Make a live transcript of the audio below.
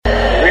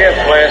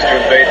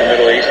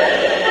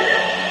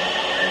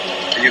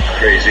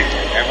crazy.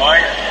 Am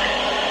I?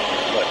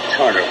 Look,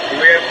 Turner. Do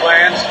we have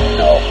plans?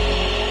 No,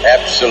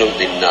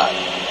 absolutely not.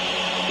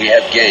 We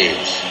have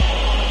games.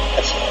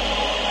 That's all.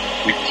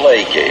 We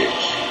play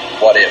games.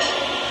 What if?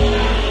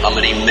 How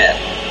many men?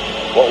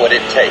 What would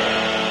it take?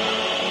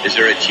 Is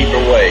there a cheaper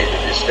way to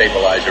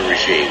destabilize a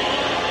regime?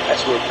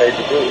 That's what we're paid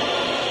to do.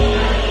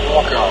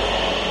 Walk on.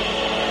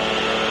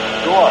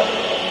 Go on.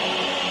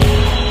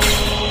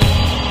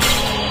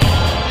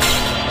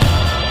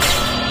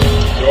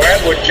 So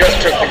Atwood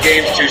just took the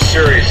games too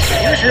seriously.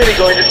 He was really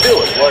going to do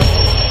it, wasn't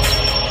he?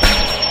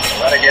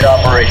 Try to get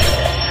operation.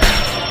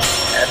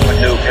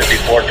 Atwood knew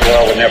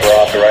 5412 would never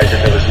authorize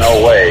it. There was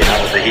no way.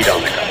 Not with the heat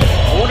on the gun.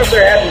 I wonder if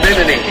there hadn't been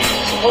any heat.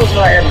 Supposing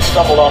I hadn't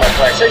stumbled on a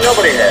plan. Say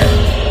nobody had.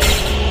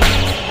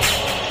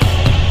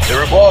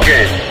 They're a ball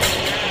game.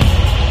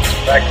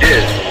 Fact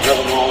is, there's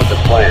nothing wrong with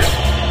the plan.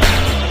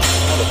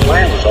 Well, the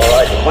plan was all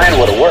right. The plan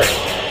would have worked.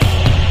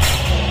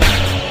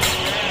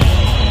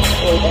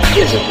 Well, what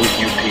is it with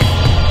you people?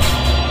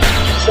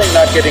 You say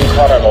not getting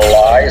caught on a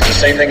lie is the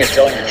same thing as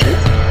telling the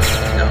truth?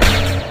 No.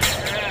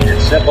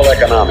 It's simple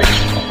economics.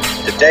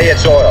 Today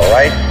it's oil,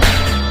 right?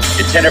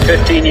 In 10 or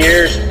 15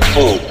 years,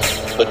 food,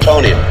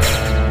 plutonium,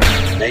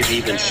 maybe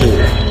even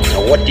sooner.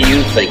 Now, what do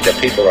you think the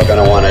people are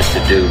going to want us to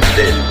do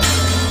then?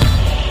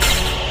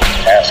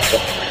 Ask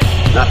them.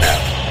 Not now.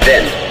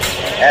 Then.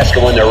 Ask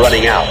them when they're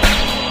running out.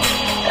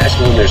 Ask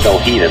them when there's no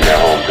heat in their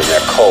homes and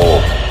they're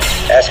cold.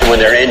 Ask them when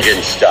their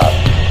engines stop.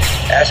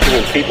 Ask them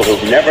when people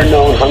who've never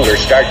known hunger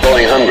start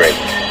going hungry.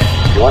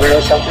 You want to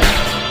know something?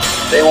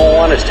 They won't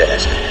want us to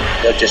ask them.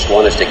 They'll just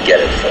want us to get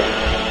it for them.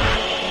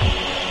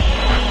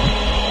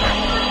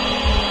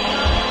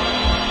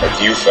 Have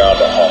you found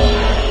a home?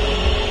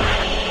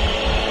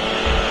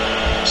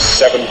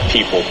 7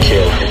 people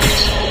killed.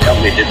 The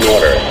company didn't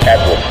order it.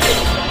 Atwood did.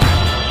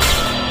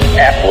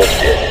 Atwood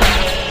did.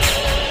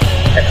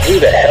 And who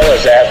the hell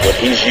is Atwood?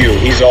 He's you.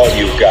 He's all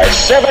you guys.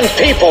 7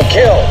 people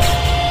killed.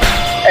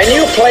 And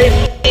you played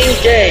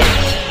games.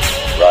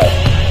 Right.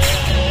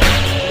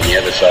 And the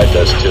other side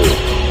does too.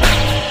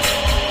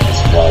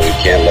 That's why we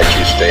can't let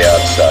you stay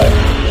outside.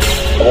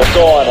 Well,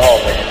 go on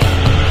home,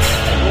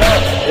 man.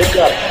 They've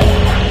got it.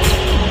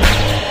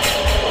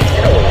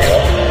 You know where they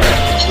are.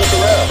 Just look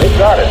around. They've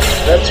got it.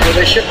 That's where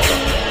they shipped them.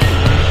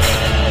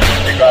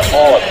 They got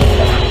all of it.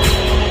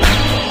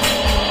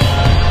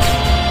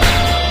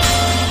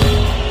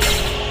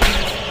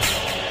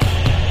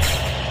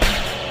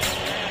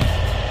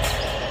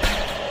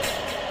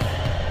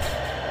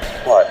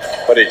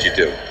 What did you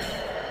do?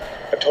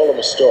 I told him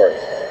a story.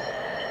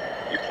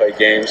 You play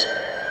games,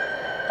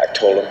 I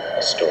told him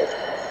a story.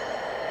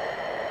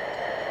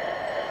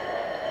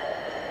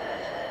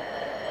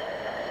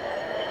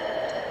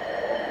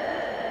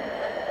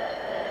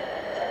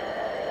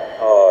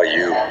 Oh,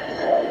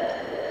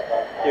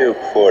 you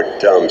poor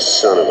dumb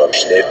son of a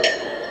bitch.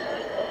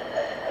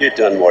 You've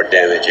done more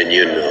damage than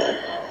you know.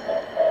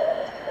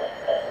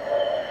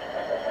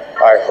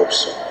 I hope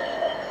so.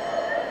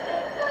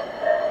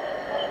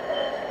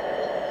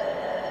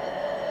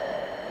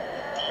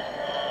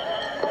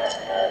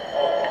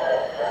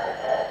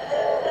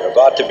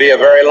 About to be a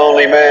very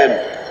lonely man.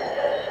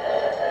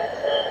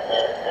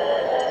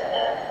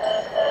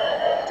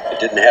 It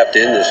didn't have to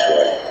end this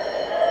way.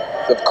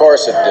 Of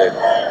course it did.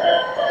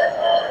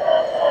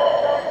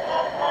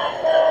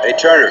 Hey,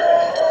 Turner.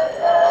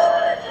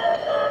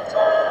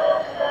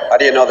 How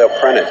do you know they'll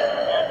print it?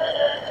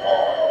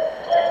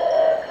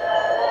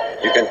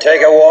 You can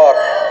take a walk,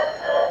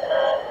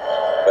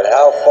 but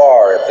how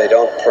far if they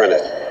don't print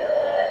it?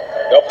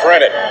 They'll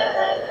print it.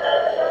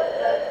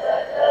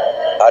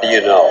 How do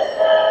you know?